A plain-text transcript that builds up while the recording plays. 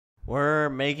We're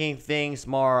making things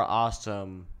more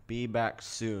awesome. Be back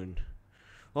soon.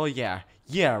 Oh yeah,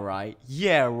 yeah right,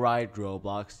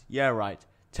 Roblox, yeah right.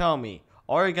 Tell me,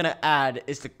 all you're gonna add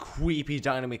is the creepy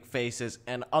dynamic faces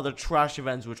and other trash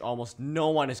events which almost no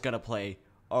one is gonna play,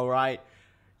 alright?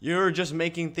 You're just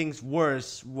making things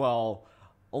worse, well,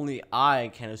 only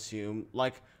I can assume.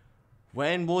 Like,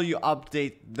 when will you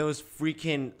update those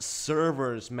freaking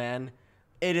servers, man?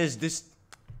 It is this...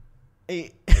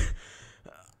 I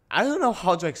I don't know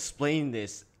how to explain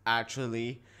this,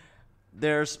 actually.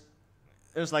 There's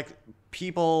like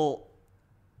people.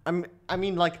 I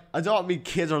mean, like adult me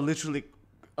kids are literally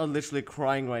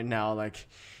crying right now. Like,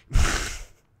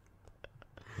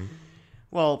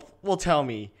 well, tell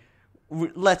me.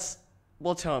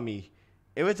 Well, tell me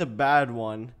if it's a bad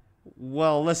one.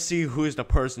 Well, let's see who is the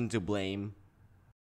person to blame.